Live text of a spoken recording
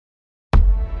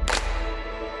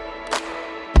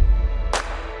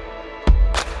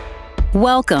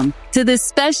Welcome to this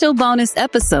special bonus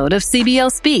episode of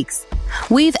CBO Speaks.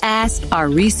 We've asked our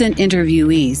recent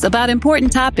interviewees about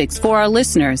important topics for our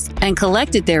listeners and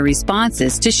collected their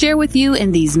responses to share with you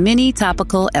in these mini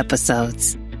topical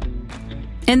episodes.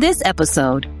 In this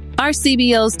episode, our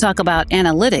CBOs talk about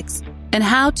analytics and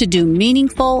how to do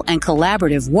meaningful and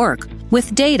collaborative work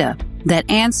with data that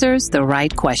answers the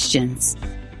right questions.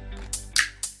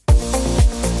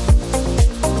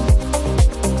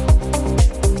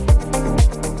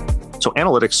 So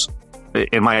analytics,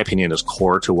 in my opinion, is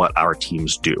core to what our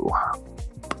teams do.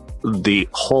 The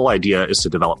whole idea is to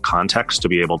develop context to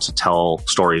be able to tell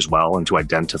stories well and to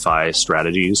identify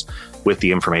strategies with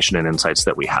the information and insights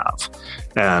that we have.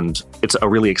 And it's a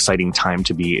really exciting time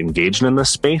to be engaged in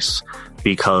this space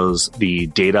because the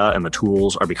data and the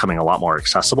tools are becoming a lot more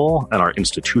accessible and our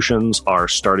institutions are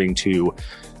starting to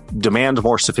demand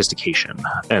more sophistication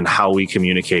in how we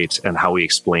communicate and how we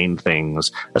explain things,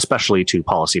 especially to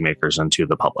policymakers and to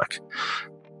the public.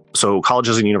 So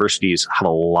colleges and universities have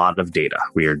a lot of data.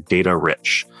 We are data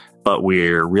rich, but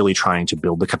we're really trying to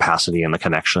build the capacity and the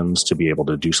connections to be able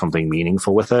to do something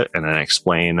meaningful with it and then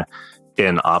explain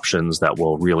in options that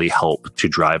will really help to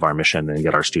drive our mission and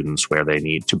get our students where they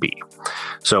need to be.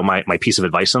 So my piece of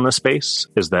advice in this space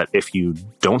is that if you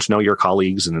don't know your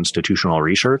colleagues in institutional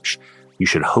research, you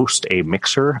should host a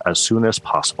mixer as soon as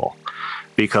possible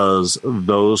because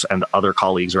those and other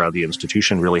colleagues around the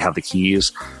institution really have the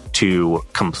keys to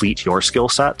complete your skill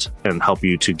set and help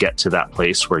you to get to that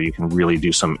place where you can really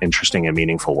do some interesting and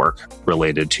meaningful work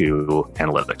related to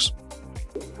analytics.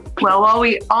 Well, while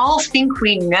we all think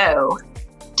we know,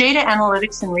 data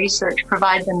analytics and research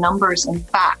provide the numbers and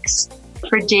facts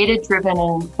for data-driven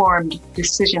and informed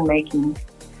decision-making.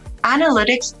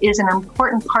 Analytics is an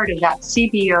important part of that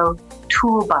CBO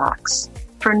toolbox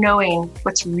for knowing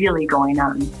what's really going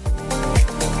on.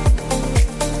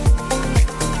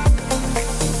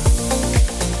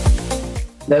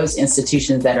 Those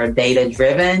institutions that are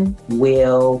data-driven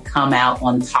will come out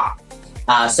on top.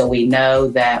 So we know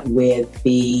that with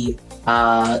the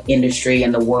industry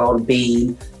and the world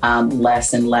being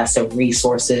less and less of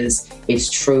resources, it's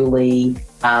truly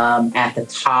at the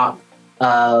top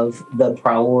of the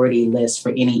priority list for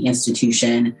any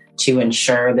institution to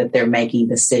ensure that they're making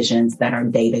decisions that are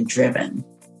data-driven.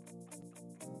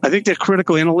 I think that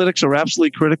critical analytics are absolutely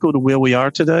critical to where we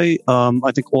are today.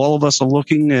 I think all of us are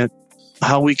looking at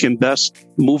how we can best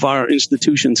move our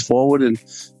institutions forward, and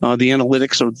the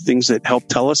analytics are things that help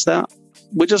tell us that.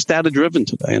 We're just data-driven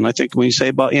today, and I think when you say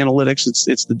about analytics,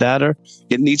 it's the data.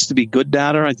 It needs to be good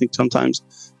data. I think sometimes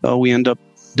we end up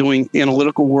doing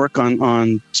analytical work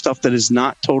on stuff that is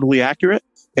not totally accurate,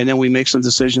 and then we make some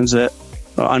decisions that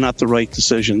are not the right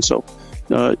decision. So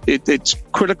it's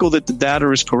critical that the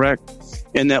data is correct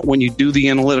and that when you do the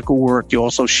analytical work, you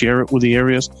also share it with the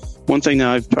areas. One thing that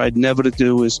I've tried never to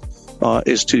do is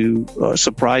to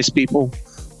surprise people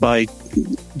by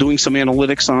doing some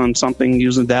analytics on something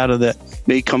using data that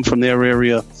may come from their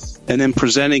area and then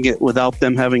presenting it without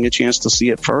them having a chance to see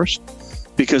it first.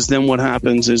 Because then what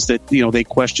happens is that, they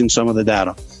question some of the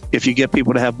data. If you get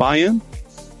people to have buy-in,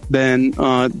 then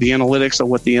the analytics are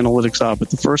what the analytics are. But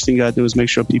the first thing you got to do is make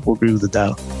sure people agree with the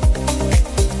data.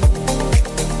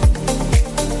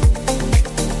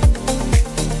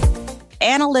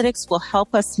 Analytics will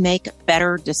help us make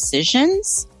better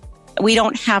decisions. We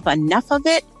don't have enough of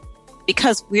it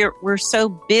because we're so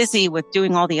busy with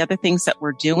doing all the other things that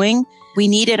we're doing. We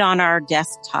need it on our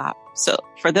desktop. So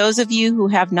for those of you who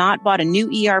have not bought a new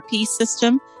ERP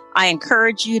system, I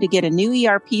encourage you to get a new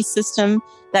ERP system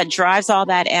that drives all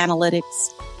that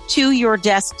analytics to your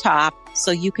desktop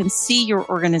so you can see your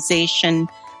organization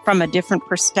from a different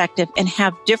perspective and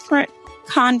have different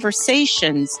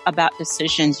conversations about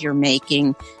decisions you're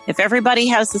making. If everybody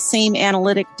has the same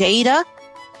analytic data,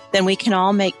 then we can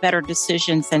all make better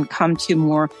decisions and come to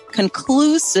more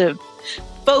conclusive,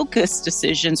 focused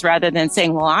decisions rather than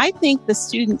saying, well, I think the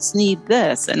students need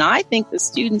this and I think the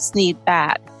students need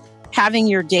that. Having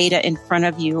your data in front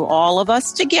of you, all of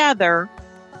us together,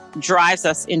 drives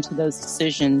us into those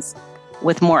decisions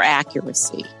with more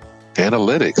accuracy.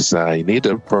 Analytics, you need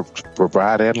to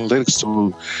provide analytics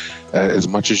to as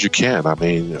much as you can. I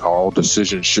mean, all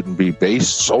decisions shouldn't be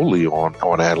based solely on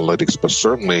analytics, but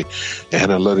certainly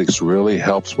analytics really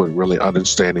helps with really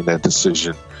understanding that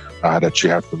decision that you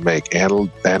have to make.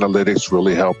 Analytics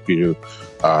really help you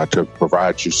to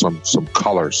provide you some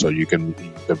color so you can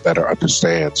better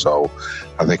understand. So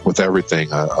I think with everything,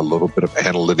 a little bit of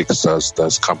analytics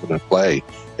does come into play,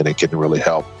 and it can really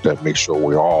help to make sure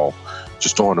we're all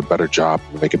just doing a better job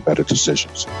and making better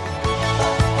decisions.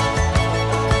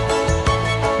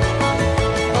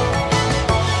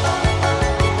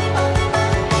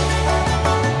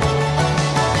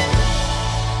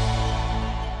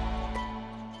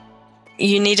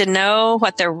 You need to know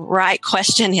what the right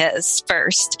question is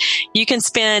first. You can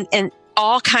spend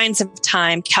all kinds of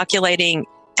time calculating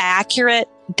accurate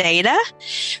data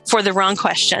for the wrong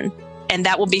question. And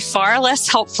that will be far less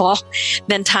helpful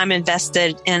than time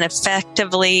invested in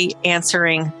effectively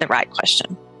answering the right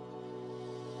question.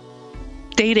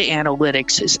 Data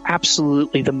analytics is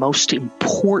absolutely the most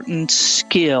important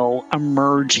skill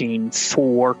emerging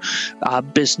for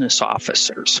business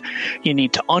officers. You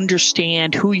need to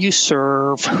understand who you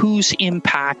serve, who's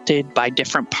impacted by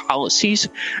different policies,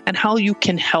 and how you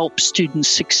can help students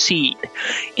succeed.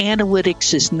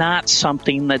 Analytics is not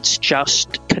something that's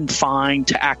just confined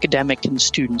to academic and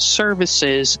student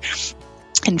services.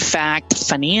 In fact,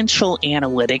 financial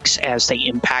analytics as they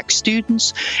impact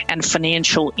students and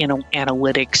financial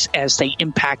analytics as they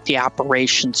impact the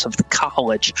operations of the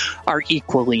college are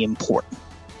equally important.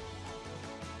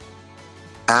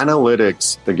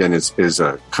 Analytics, again, is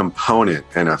a component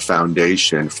and a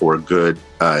foundation for good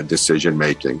decision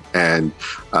making. And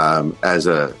as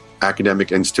a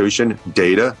academic institution,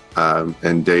 data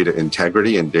and data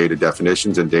integrity and data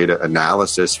definitions and data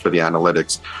analysis for the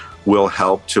analytics will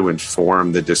help to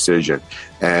inform the decision.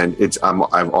 And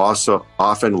I've also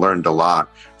often learned a lot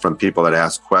from people that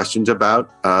ask questions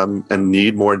about and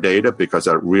need more data, because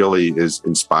that really is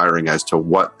inspiring as to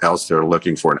what else they're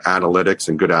looking for. And analytics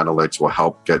and good analytics will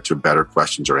help get to better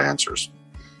questions or answers.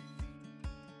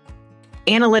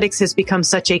 Analytics has become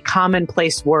such a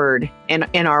commonplace word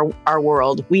in our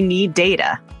world. We need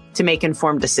data to make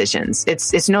informed decisions.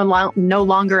 It's no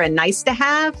longer a nice to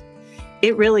have.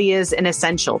 It really is an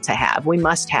essential to have. We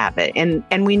must have it.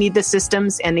 And we need the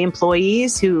systems and the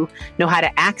employees who know how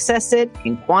to access it,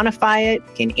 can quantify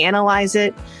it, can analyze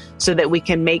it, so that we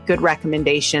can make good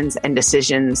recommendations and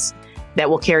decisions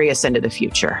that will carry us into the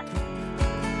future.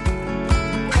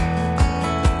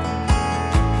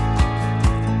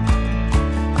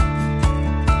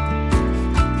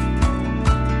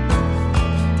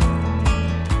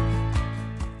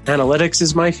 Analytics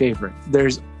is my favorite.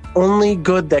 There's only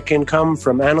good that can come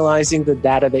from analyzing the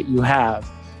data that you have.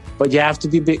 But you have to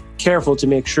be careful to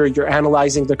make sure you're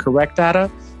analyzing the correct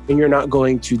data and you're not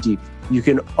going too deep. You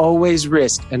can always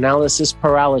risk analysis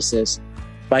paralysis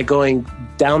by going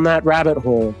down that rabbit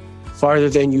hole farther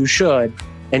than you should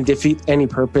and defeat any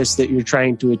purpose that you're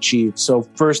trying to achieve. So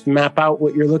first map out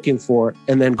what you're looking for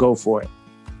and then go for it.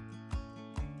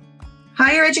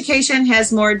 Higher education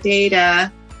has more data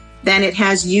than it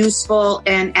has useful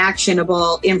and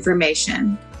actionable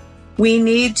information. We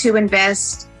need to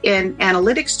invest in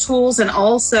analytics tools and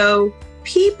also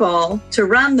people to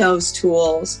run those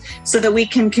tools so that we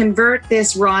can convert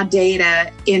this raw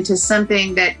data into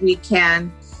something that we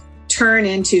can turn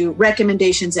into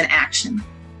recommendations and action.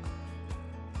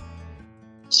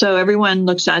 So everyone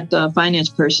looks at the finance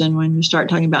person when you start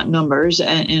talking about numbers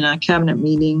in a cabinet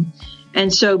meeting.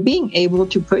 And so being able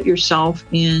to put yourself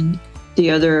in the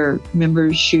other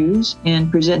members' shoes and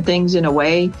present things in a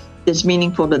way that's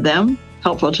meaningful to them,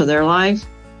 helpful to their life,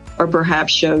 or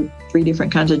perhaps show 3 different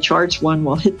kinds of charts. One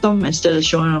will hit them instead of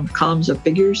showing them columns of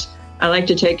figures. I like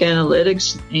to take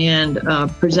analytics and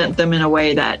present them in a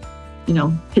way that,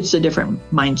 hits the different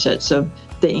mindsets of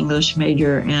the English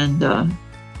major and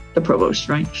the provost,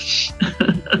 right?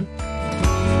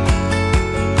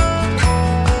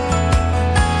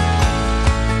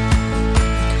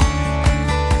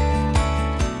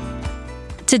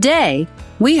 Today,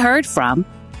 we heard from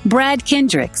Brad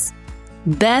Kendricks,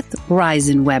 Beth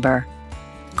Reisenweber,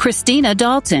 Christina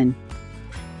Dalton,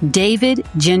 David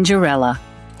Gingerella,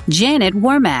 Janet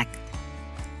Wormack,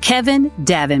 Kevin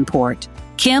Davenport,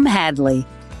 Kim Hadley,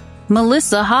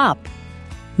 Melissa Hopp,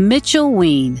 Mitchell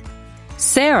Ween,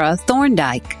 Sarah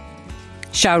Thorndike,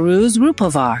 Shahruz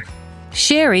Rupavar,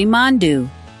 Sherry Mandu,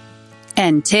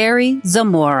 and Terry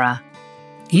Zamora.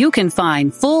 You can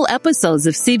find full episodes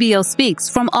of CBO Speaks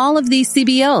from all of these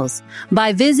CBOs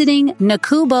by visiting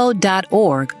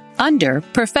nacubo.org under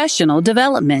Professional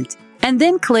Development and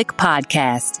then click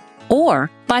Podcast, or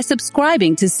by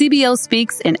subscribing to CBO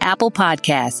Speaks in Apple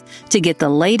Podcasts to get the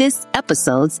latest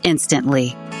episodes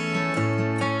instantly.